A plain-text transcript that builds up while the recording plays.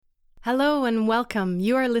Hello and welcome.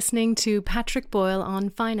 You are listening to Patrick Boyle on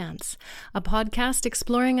Finance, a podcast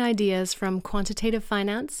exploring ideas from quantitative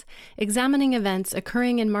finance, examining events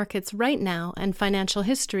occurring in markets right now and financial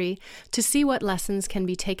history to see what lessons can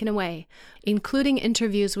be taken away, including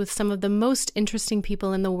interviews with some of the most interesting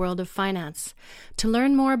people in the world of finance. To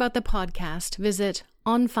learn more about the podcast, visit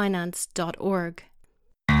onfinance.org.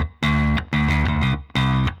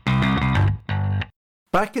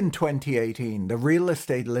 Back in 2018, the real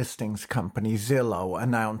estate listings company Zillow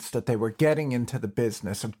announced that they were getting into the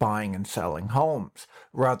business of buying and selling homes,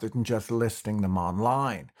 rather than just listing them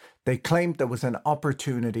online. They claimed there was an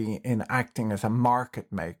opportunity in acting as a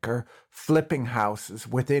market maker, flipping houses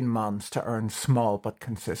within months to earn small but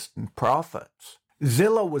consistent profits.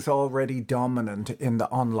 Zillow was already dominant in the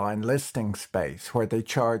online listing space, where they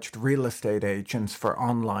charged real estate agents for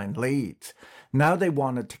online leads. Now they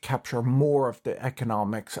wanted to capture more of the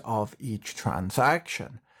economics of each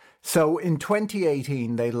transaction. So in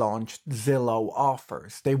 2018, they launched Zillow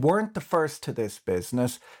Offers. They weren't the first to this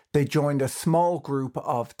business. They joined a small group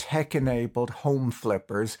of tech-enabled home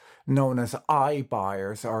flippers known as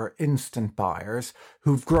iBuyers or instant buyers,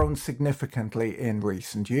 who've grown significantly in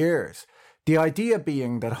recent years. The idea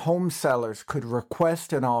being that home sellers could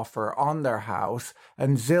request an offer on their house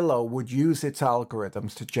and Zillow would use its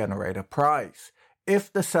algorithms to generate a price.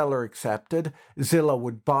 If the seller accepted, Zillow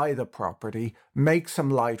would buy the property, make some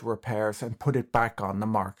light repairs and put it back on the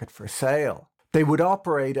market for sale. They would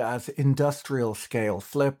operate as industrial-scale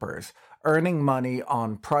flippers, earning money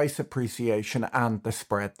on price appreciation and the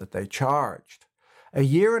spread that they charged. A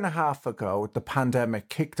year and a half ago, the pandemic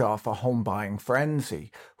kicked off a home buying frenzy,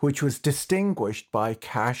 which was distinguished by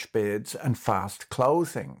cash bids and fast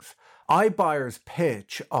closings. iBuyers'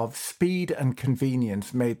 pitch of speed and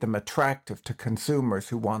convenience made them attractive to consumers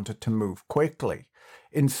who wanted to move quickly.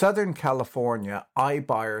 In Southern California,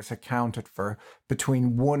 iBuyers accounted for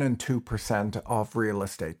between 1% and 2% of real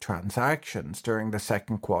estate transactions during the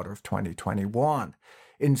second quarter of 2021.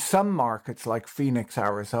 In some markets like Phoenix,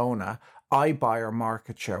 Arizona, iBuyer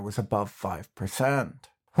market share was above 5%.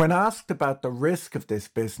 When asked about the risk of this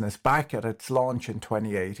business back at its launch in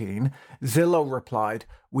 2018, Zillow replied,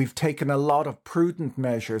 "We've taken a lot of prudent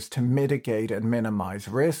measures to mitigate and minimize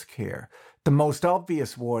risk here. The most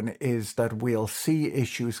obvious one is that we'll see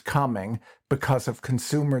issues coming because of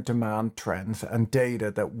consumer demand trends and data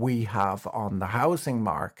that we have on the housing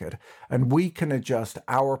market, and we can adjust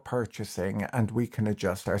our purchasing and we can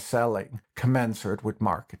adjust our selling commensurate with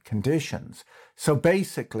market conditions. So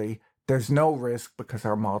basically, there's no risk because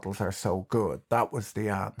our models are so good." That was the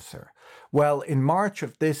answer. Well, in March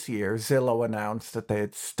of this year, Zillow announced that they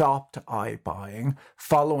had stopped iBuying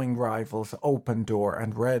following rivals Opendoor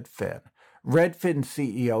and Redfin. Redfin's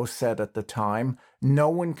CEO said at the time, "No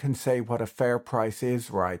one can say what a fair price is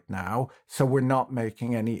right now, so we're not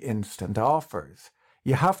making any instant offers."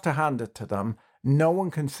 You have to hand it to them. "No one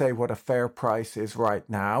can say what a fair price is right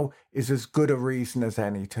now" is as good a reason as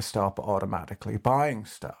any to stop automatically buying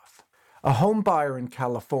stuff. A home buyer in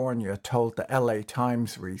California told the LA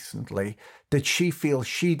Times recently that she feels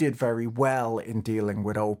she did very well in dealing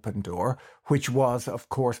with Opendoor, which was, of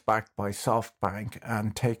course, backed by SoftBank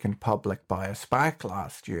and taken public by a SPAC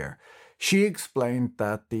last year. She explained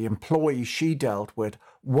that the employees she dealt with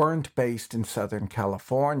weren't based in Southern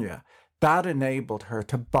California. That enabled her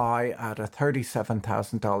to buy at a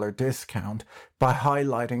 $37,000 discount by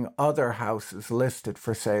highlighting other houses listed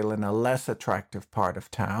for sale in a less attractive part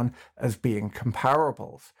of town as being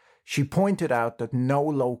comparables. She pointed out that no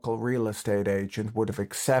local real estate agent would have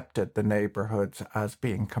accepted the neighborhoods as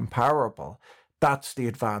being comparable. That's the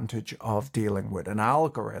advantage of dealing with an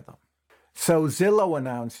algorithm. So Zillow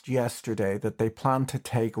announced yesterday that they plan to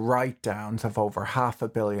take write-downs of over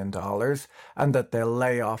 $500 million and that they'll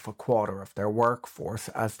lay off a quarter of their workforce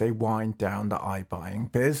as they wind down the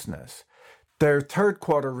iBuying business. Their third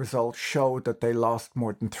quarter results showed that they lost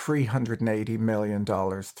more than $380 million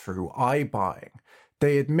through iBuying.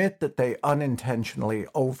 They admit that they unintentionally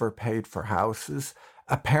overpaid for houses.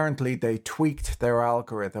 Apparently, they tweaked their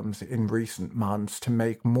algorithms in recent months to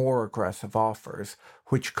make more aggressive offers,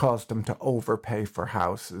 which caused them to overpay for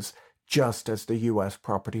houses just as the US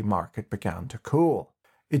property market began to cool.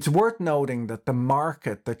 It's worth noting that the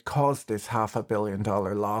market that caused this $500 million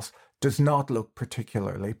loss does not look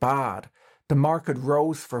particularly bad. The market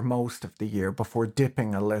rose for most of the year before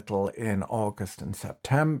dipping a little in August and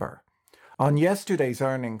September. On yesterday's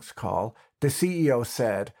earnings call, the CEO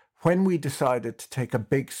said, When we decided to take a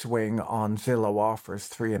big swing on Zillow Offers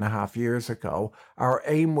 3.5 years ago, our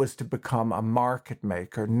aim was to become a market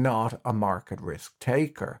maker, not a market risk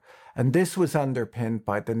taker. And this was underpinned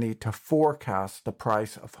by the need to forecast the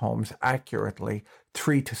price of homes accurately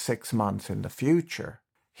 3 to 6 months in the future.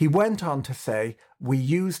 He went on to say, we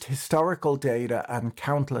used historical data and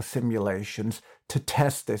countless simulations to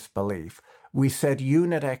test this belief. We set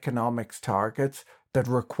unit economics targets that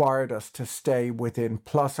required us to stay within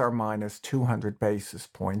plus or minus 200 basis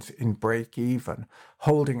points in break even,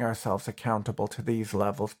 holding ourselves accountable to these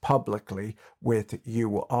levels publicly with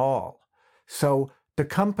you all. So the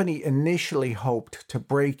company initially hoped to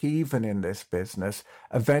break even in this business,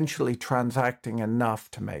 eventually transacting enough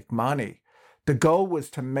to make money. The goal was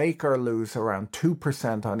to make or lose around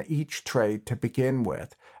 2% on each trade to begin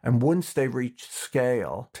with, and once they reached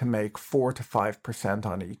scale, to make 4 to 5%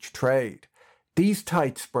 on each trade. These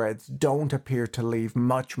tight spreads don't appear to leave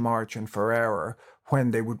much margin for error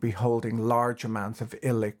when they would be holding large amounts of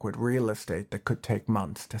illiquid real estate that could take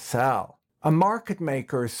months to sell. A market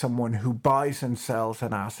maker is someone who buys and sells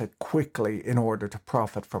an asset quickly in order to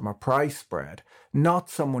profit from a price spread, not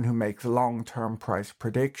someone who makes long-term price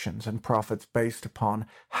predictions and profits based upon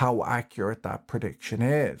how accurate that prediction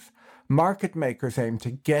is. Market makers aim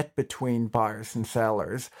to get between buyers and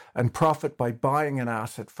sellers and profit by buying an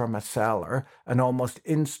asset from a seller and almost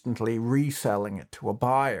instantly reselling it to a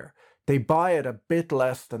buyer. They buy at a bit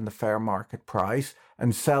less than the fair market price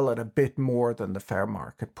and sell at a bit more than the fair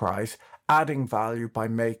market price, adding value by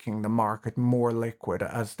making the market more liquid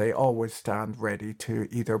as they always stand ready to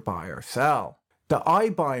either buy or sell. The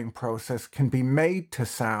iBuying process can be made to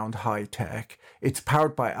sound high-tech. It's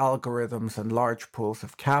powered by algorithms and large pools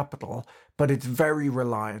of capital, but it's very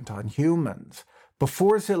reliant on humans.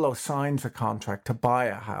 Before Zillow signs a contract to buy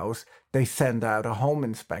a house, they send out a home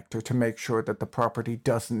inspector to make sure that the property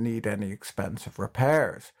doesn't need any expensive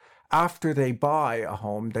repairs. After they buy a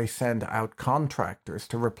home, they send out contractors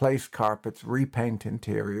to replace carpets, repaint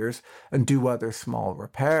interiors, and do other small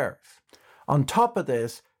repairs. On top of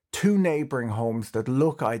this, 2 neighbouring homes that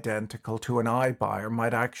look identical to an iBuyer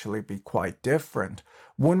might actually be quite different.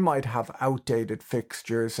 One might have outdated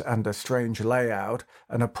fixtures and a strange layout,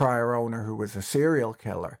 and a prior owner who was a serial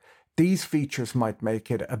killer. These features might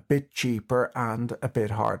make it a bit cheaper and a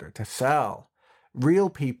bit harder to sell. Real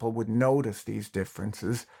people would notice these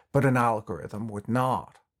differences, but an algorithm would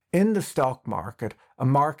not. In the stock market, a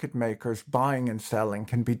market maker's buying and selling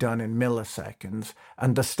can be done in milliseconds,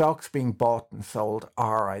 and the stocks being bought and sold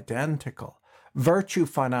are identical. Virtu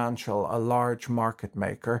Financial, a large market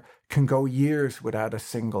maker, can go years without a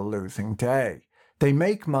single losing day. They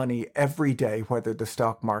make money every day whether the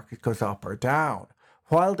stock market goes up or down.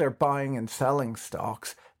 While they're buying and selling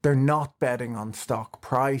stocks, they're not betting on stock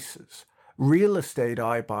prices. Real estate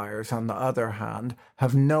iBuyers, on the other hand,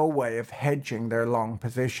 have no way of hedging their long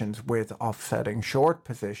positions with offsetting short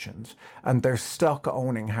positions, and they're stuck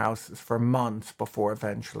owning houses for months before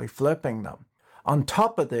eventually flipping them. On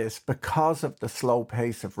top of this, because of the slow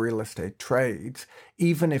pace of real estate trades,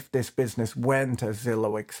 even if this business went as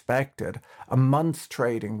Zillow expected, a month's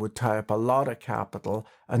trading would tie up a lot of capital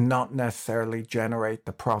and not necessarily generate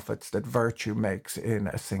the profits that Virtu makes in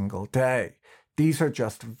a single day. These are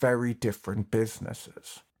just very different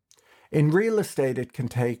businesses. In real estate, it can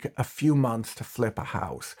take a few months to flip a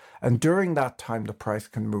house, and during that time the price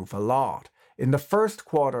can move a lot. In the first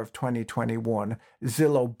quarter of 2021,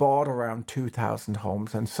 Zillow bought around 2,000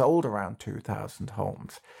 homes and sold around 2,000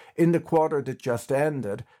 homes. In the quarter that just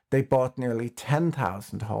ended, they bought nearly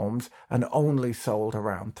 10,000 homes and only sold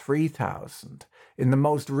around 3,000. In the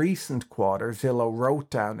most recent quarter, Zillow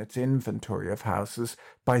wrote down its inventory of houses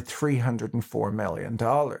by $304 million,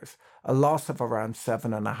 a loss of around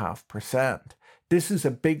 7.5%. This is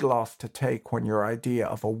a big loss to take when your idea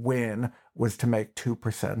of a win was to make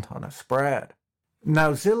 2% on a spread.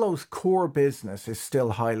 Now, Zillow's core business is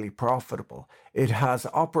still highly profitable. It has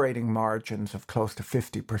operating margins of close to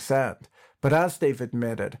 50%, but as they've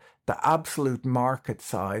admitted, the absolute market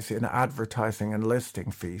size in advertising and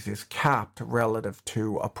listing fees is capped relative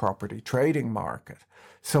to a property trading market.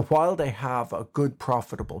 So while they have a good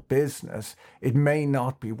profitable business, it may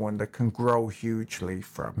not be one that can grow hugely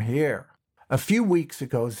from here. A few weeks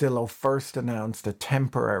ago, Zillow first announced a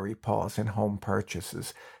temporary pause in home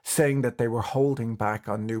purchases, saying that they were holding back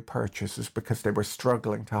on new purchases because they were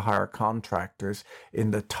struggling to hire contractors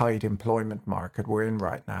in the tight employment market we're in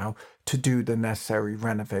right now to do the necessary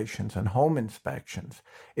renovations and home inspections.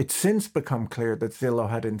 It's since become clear that Zillow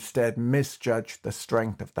had instead misjudged the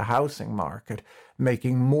strength of the housing market,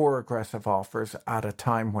 making more aggressive offers at a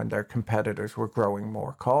time when their competitors were growing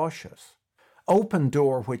more cautious.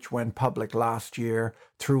 Opendoor, which went public last year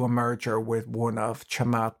through a merger with one of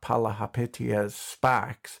Chamath Palihapitiya's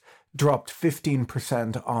SPACs, dropped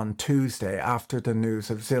 15% on Tuesday after the news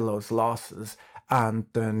of Zillow's losses and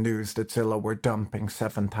the news that Zillow were dumping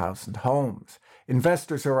 7,000 homes.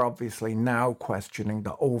 Investors are obviously now questioning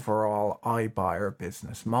the overall iBuyer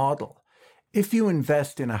business model. If you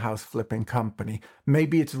invest in a house flipping company,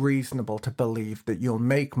 maybe it's reasonable to believe that you'll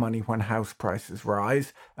make money when house prices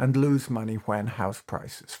rise and lose money when house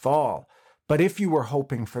prices fall. But if you were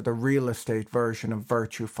hoping for the real estate version of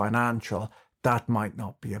Virtu Financial, that might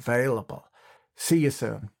not be available. See you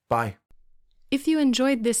soon. Bye. If you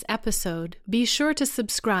enjoyed this episode, be sure to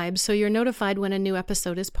subscribe so you're notified when a new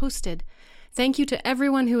episode is posted. Thank you to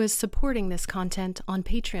everyone who is supporting this content on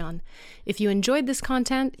Patreon. If you enjoyed this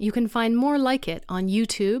content, you can find more like it on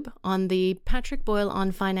YouTube, on the Patrick Boyle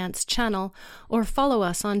on Finance channel, or follow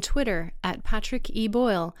us on Twitter at Patrick E.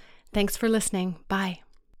 Boyle. Thanks for listening. Bye.